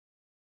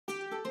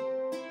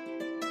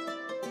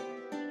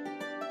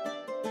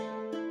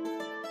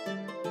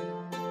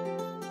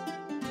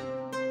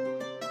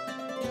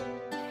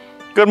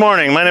Good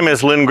morning, my name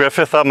is Lynn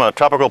Griffith. I'm a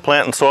tropical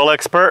plant and soil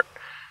expert,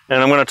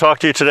 and I'm going to talk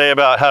to you today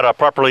about how to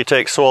properly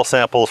take soil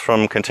samples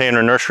from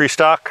container nursery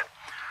stock.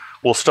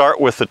 We'll start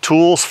with the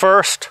tools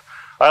first.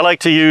 I like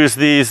to use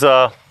these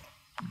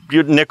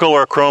nickel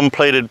or chrome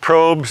plated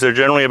probes. They're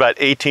generally about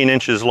 18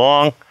 inches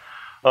long.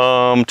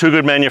 Two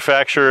good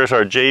manufacturers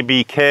are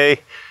JBK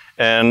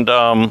and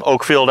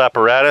Oakfield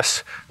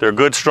Apparatus. They're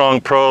good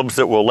strong probes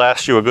that will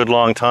last you a good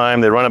long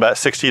time. They run about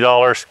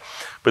 $60.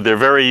 But they're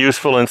very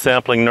useful in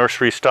sampling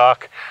nursery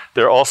stock.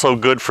 They're also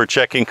good for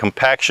checking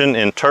compaction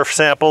in turf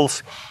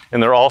samples,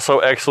 and they're also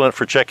excellent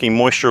for checking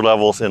moisture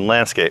levels in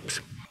landscapes.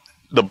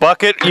 The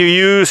bucket you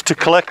use to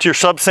collect your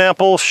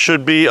subsamples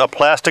should be a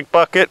plastic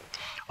bucket,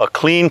 a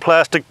clean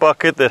plastic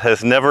bucket that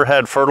has never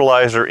had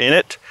fertilizer in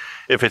it.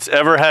 If it's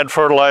ever had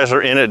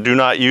fertilizer in it, do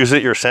not use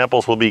it. Your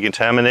samples will be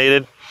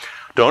contaminated.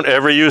 Don't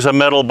ever use a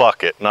metal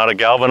bucket, not a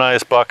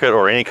galvanized bucket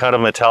or any kind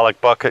of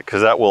metallic bucket,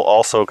 because that will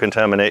also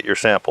contaminate your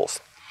samples.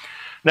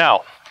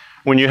 Now,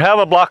 when you have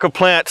a block of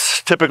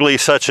plants, typically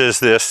such as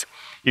this,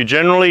 you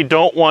generally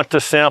don't want to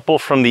sample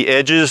from the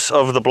edges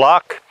of the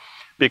block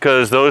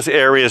because those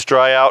areas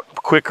dry out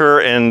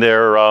quicker and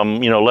they're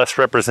less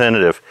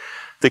representative.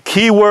 The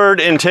key word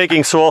in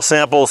taking soil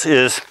samples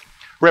is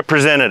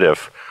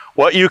representative.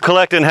 What you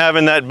collect and have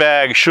in that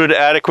bag should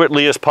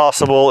adequately as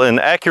possible and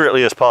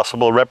accurately as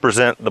possible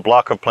represent the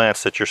block of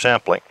plants that you're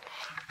sampling.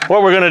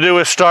 What we're going to do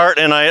is start,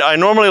 and I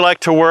normally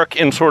like to work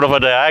in sort of a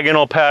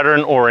diagonal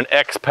pattern or an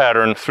X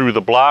pattern through the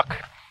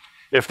block.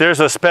 If there's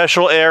a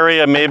special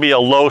area, maybe a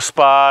low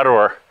spot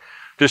or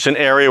just an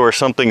area where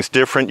something's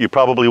different, you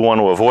probably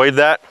want to avoid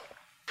that.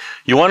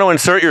 You want to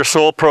insert your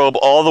soil probe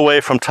all the way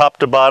from top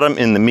to bottom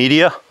in the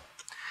media.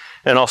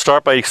 And I'll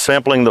start by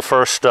sampling the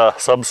first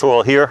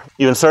subsoil here.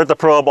 You insert the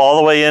probe all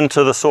the way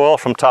into the soil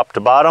from top to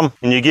bottom,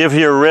 and you give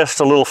your wrist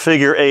a little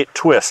figure-8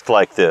 twist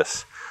like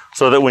this,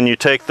 so that when you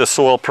take the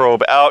soil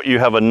probe out, you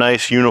have a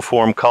nice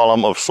uniform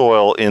column of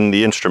soil in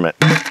the instrument.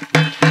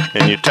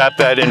 And you tap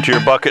that into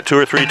your bucket 2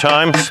 or 3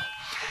 times.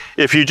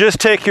 If you just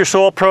take your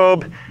soil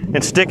probe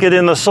and stick it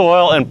in the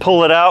soil and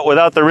pull it out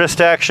without the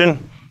wrist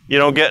action, you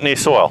don't get any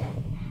soil.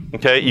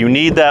 Okay, you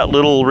need that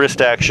little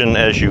wrist action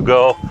as you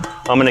go.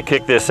 I'm going to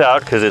kick this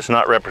out because it's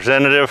not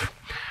representative.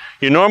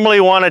 You normally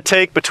want to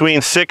take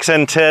between 6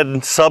 and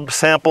 10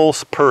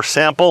 subsamples per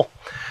sample,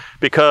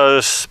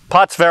 because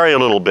pots vary a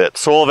little bit,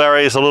 soil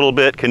varies a little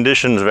bit,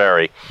 conditions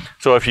vary.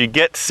 So if you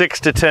get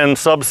 6 to 10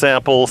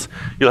 subsamples,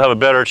 you'll have a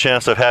better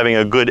chance of having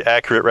a good,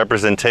 accurate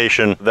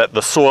representation that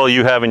the soil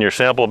you have in your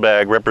sample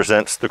bag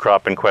represents the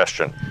crop in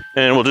question.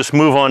 And we'll just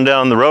move on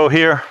down the row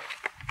here.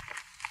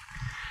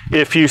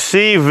 If you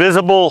see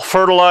visible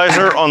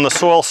fertilizer on the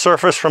soil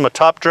surface from a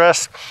top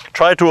dress,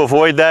 try to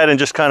avoid that and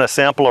just kind of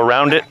sample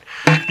around it.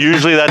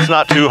 Usually that's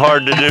not too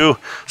hard to do.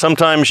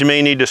 Sometimes you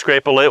may need to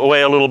scrape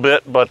away a little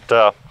bit,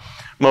 but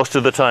most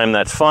of the time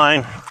that's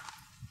fine.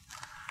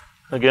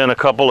 Again, a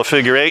couple of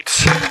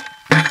figure-8s.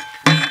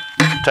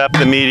 Tap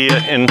the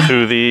media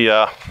into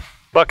the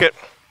bucket.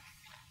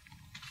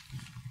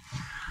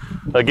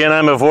 Again,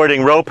 I'm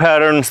avoiding row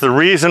patterns. The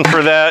reason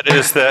for that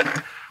is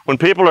that when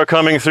people are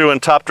coming through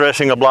and top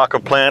dressing a block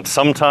of plants,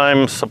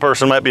 sometimes a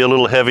person might be a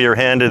little heavier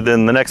handed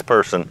than the next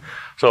person.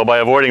 So by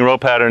avoiding row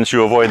patterns,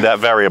 you avoid that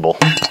variable.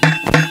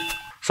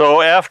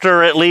 So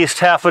after at least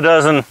half a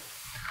dozen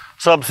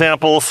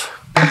subsamples,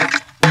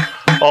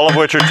 all of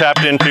which are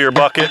tapped into your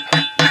bucket,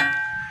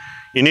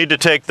 you need to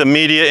take the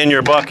media in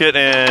your bucket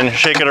and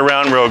shake it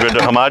around real good to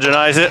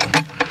homogenize it.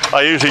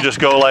 I usually just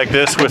go like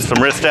this with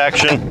some wrist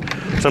action.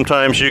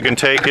 Sometimes you can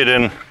take it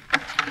and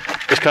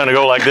just kind of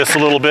go like this a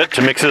little bit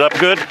to mix it up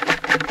good.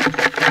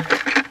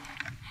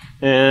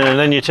 And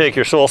then you take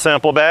your soil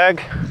sample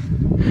bag.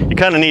 You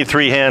kind of need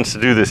 3 hands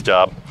to do this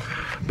job.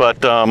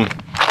 But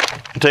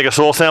take a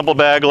soil sample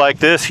bag like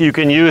this. You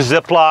can use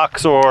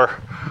Ziplocs or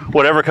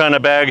whatever kind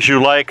of bags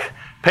you like.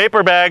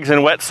 Paper bags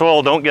and wet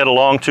soil don't get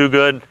along too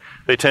good.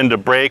 They tend to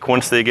break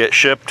once they get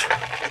shipped.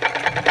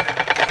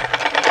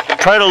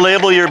 Try to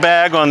label your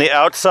bag on the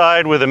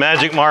outside with a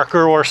magic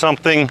marker or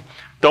something.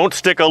 Don't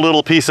stick a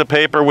little piece of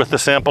paper with the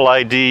sample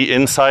ID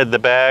inside the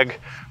bag.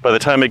 By the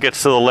time it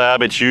gets to the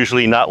lab, it's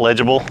usually not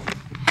legible.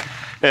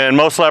 And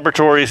most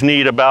laboratories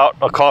need about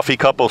a coffee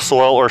cup of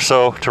soil or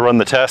so to run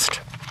the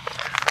test.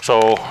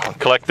 So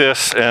collect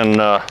this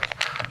and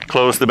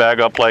close the bag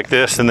up like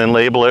this, and then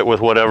label it with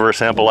whatever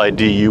sample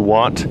ID you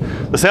want.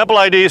 The sample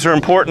IDs are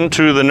important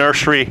to the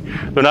nursery.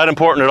 They're not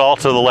important at all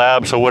to the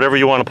lab, so whatever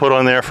you want to put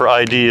on there for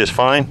ID is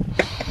fine.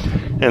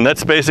 And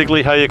that's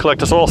basically how you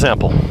collect a soil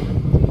sample.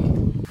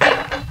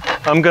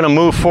 I'm going to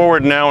move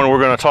forward now, and we're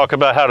going to talk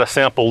about how to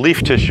sample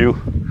leaf tissue.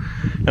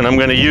 And I'm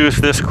going to use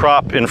this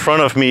crop in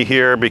front of me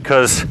here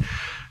because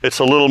it's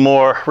a little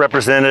more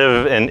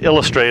representative and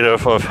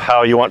illustrative of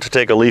how you want to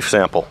take a leaf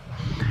sample.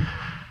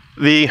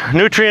 The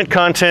nutrient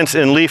contents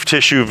in leaf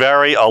tissue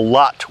vary a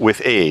lot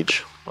with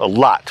age,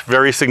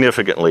 very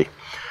significantly.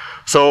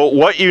 So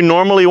what you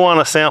normally want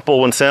to sample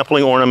when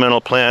sampling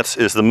ornamental plants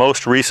is the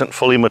most recent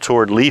fully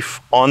matured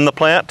leaf on the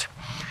plant.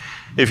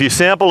 If you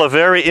sample a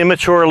very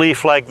immature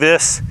leaf like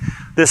this,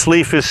 This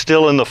leaf is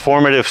still in the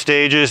formative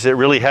stages. It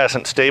really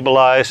hasn't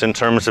stabilized in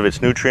terms of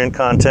its nutrient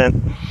content.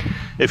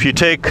 If you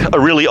take a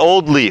really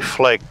old leaf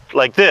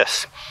like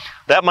this,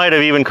 that might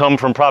have even come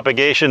from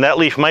propagation. That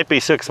leaf might be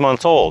 6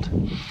 months old.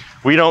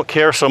 We don't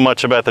care so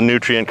much about the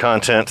nutrient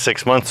content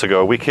 6 months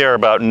ago. We care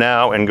about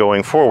now and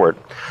going forward.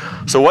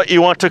 So what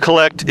you want to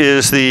collect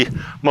is the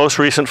most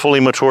recent fully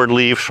matured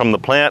leaves from the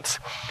plants.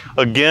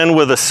 Again,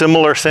 with a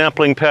similar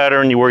sampling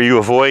pattern where you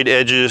avoid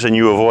edges and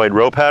you avoid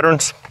row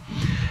patterns.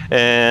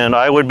 And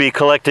I would be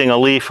collecting a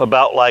leaf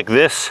about like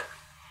this,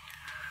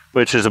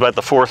 which is about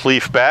the 4th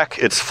leaf back.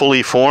 It's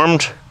fully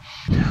formed.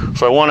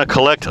 So I want to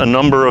collect a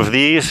number of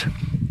these.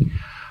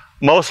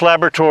 Most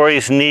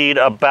laboratories need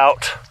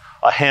about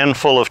a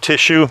handful of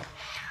tissue.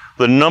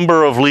 The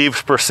number of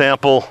leaves per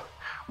sample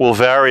will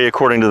vary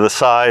according to the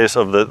size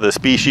of the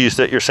species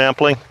that you're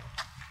sampling.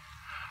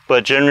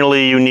 But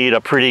generally you need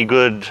a pretty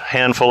good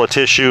handful of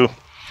tissue.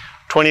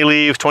 20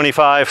 leaves,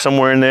 25,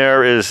 somewhere in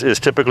there is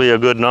typically a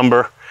good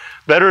number.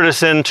 Better to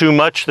send too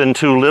much than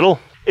too little.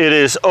 It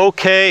is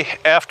okay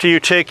after you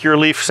take your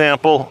leaf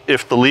sample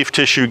if the leaf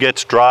tissue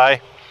gets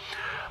dry.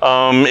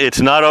 It's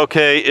not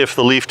okay if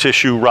the leaf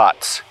tissue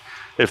rots.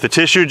 If the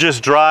tissue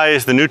just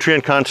dries, the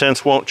nutrient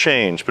contents won't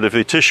change. But if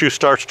the tissue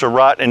starts to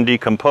rot and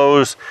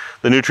decompose,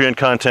 the nutrient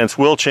contents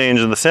will change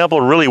and the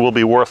sample really will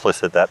be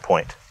worthless at that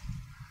point.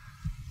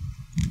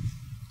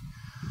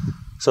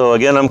 So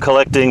again, I'm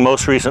collecting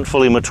most recent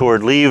fully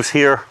matured leaves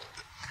here.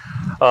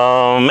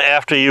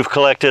 After you've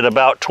collected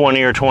about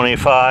 20 or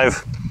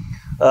 25,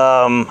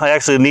 I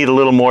actually need a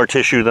little more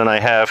tissue than I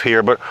have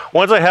here, but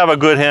once I have a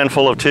good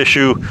handful of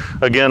tissue,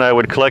 again, I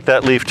would collect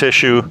that leaf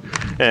tissue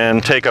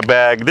and take a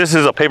bag. This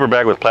is a paper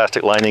bag with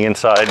plastic lining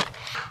inside.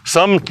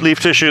 Some leaf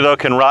tissue, though,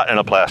 can rot in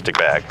a plastic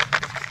bag.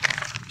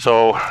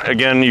 So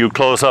again, you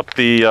close up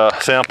the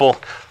sample.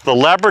 The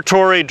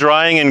laboratory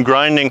drying and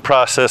grinding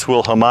process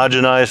will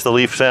homogenize the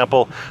leaf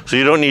sample, so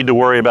you don't need to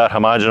worry about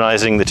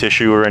homogenizing the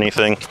tissue or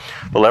anything.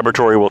 The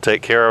laboratory will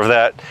take care of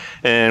that,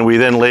 and we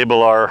then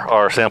label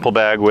our sample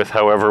bag with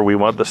however we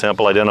want the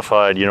sample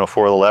identified,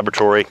 for the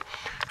laboratory.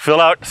 Fill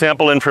out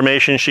sample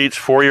information sheets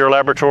for your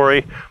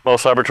laboratory.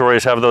 Most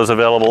laboratories have those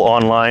available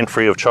online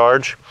free of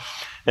charge,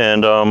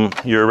 and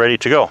you're ready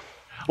to go.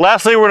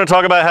 Lastly, we're going to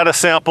talk about how to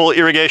sample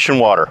irrigation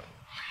water.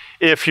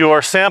 If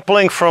you're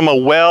sampling from a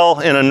well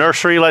in a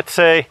nursery, let's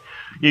say,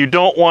 you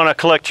don't want to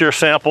collect your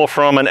sample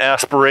from an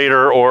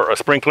aspirator or a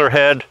sprinkler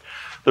head.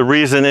 The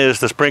reason is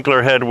the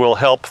sprinkler head will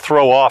help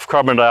throw off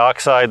carbon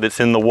dioxide that's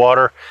in the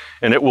water,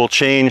 and it will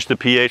change the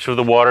pH of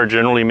the water,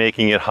 generally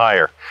making it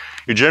higher.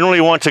 You generally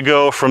want to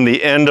go from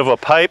the end of a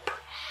pipe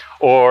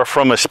or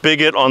from a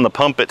spigot on the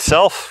pump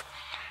itself.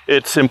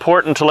 It's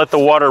important to let the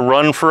water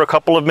run for a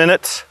couple of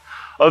minutes.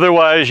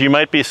 Otherwise, you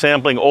might be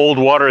sampling old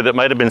water that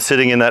might have been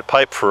sitting in that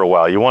pipe for a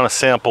while. You want to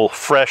sample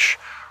fresh,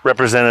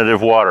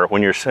 representative water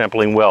when you're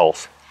sampling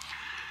wells.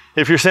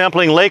 If you're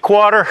sampling lake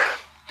water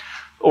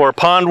or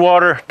pond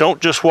water,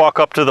 don't just walk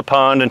up to the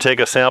pond and take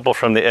a sample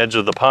from the edge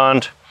of the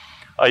pond.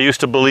 I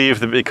used to believe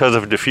that because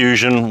of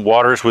diffusion,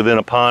 waters within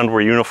a pond were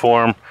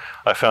uniform.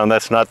 I found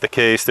that's not the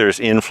case. There's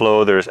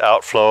inflow, there's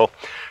outflow.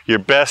 You're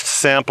best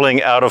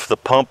sampling out of the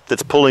pump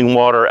that's pulling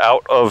water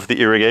out of the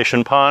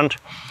irrigation pond.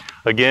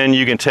 Again,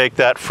 you can take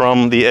that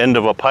from the end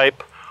of a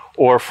pipe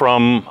or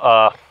from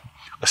a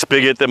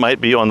spigot that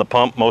might be on the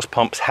pump. Most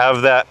pumps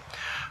have that.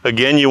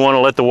 Again, you want to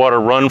let the water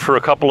run for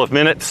a couple of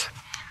minutes.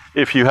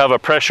 If you have a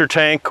pressure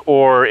tank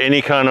or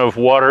any kind of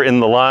water in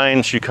the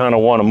lines, you kind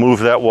of want to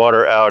move that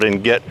water out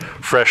and get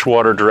fresh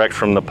water direct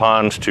from the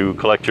ponds to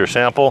collect your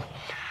sample.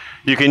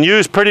 You can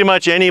use pretty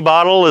much any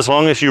bottle as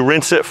long as you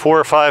rinse it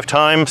 4 or 5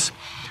 times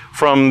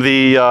from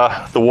the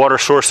water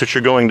source that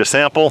you're going to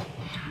sample.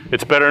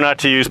 It's better not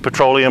to use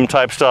petroleum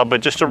type stuff, but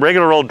just a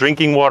regular old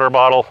drinking water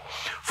bottle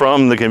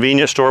from the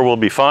convenience store will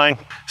be fine.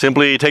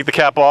 Simply take the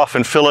cap off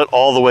and fill it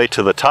all the way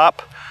to the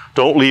top.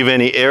 Don't leave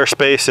any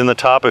airspace in the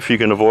top. If you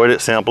can avoid it,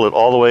 sample it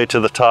all the way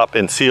to the top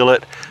and seal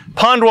it.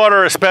 Pond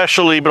water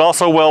especially, but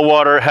also well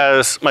water,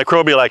 has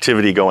microbial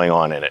activity going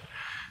on in it.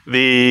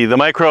 The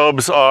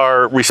microbes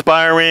are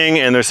respiring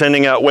and they're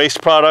sending out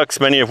waste products,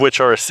 many of which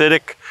are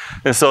acidic.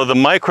 And so the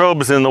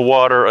microbes in the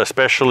water,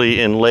 especially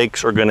in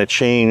lakes, are going to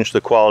change the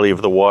quality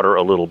of the water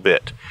a little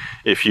bit.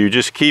 If you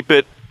just keep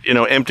it,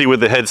 empty with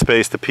the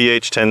headspace, the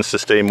pH tends to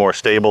stay more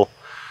stable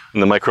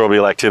and the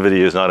microbial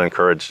activity is not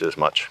encouraged as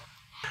much.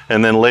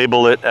 And then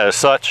label it as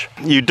such.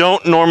 You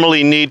don't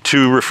normally need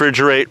to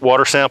refrigerate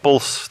water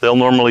samples. They'll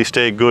normally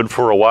stay good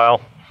for a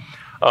while.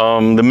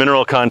 The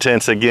mineral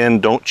contents, again,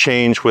 don't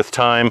change with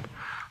time.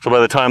 So by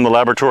the time the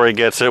laboratory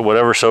gets it,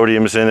 whatever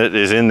sodium's in it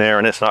is in there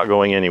and it's not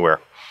going anywhere.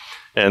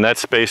 And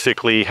that's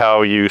basically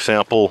how you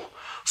sample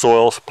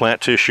soils,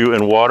 plant tissue,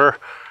 and water.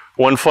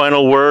 One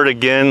final word,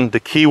 again, the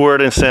key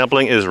word in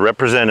sampling is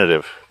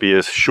representative. Be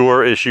as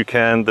sure as you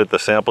can that the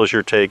samples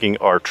you're taking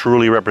are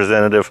truly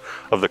representative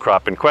of the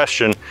crop in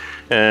question,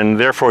 and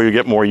therefore you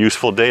get more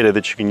useful data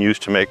that you can use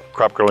to make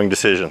crop growing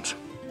decisions.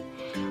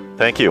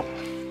 Thank you.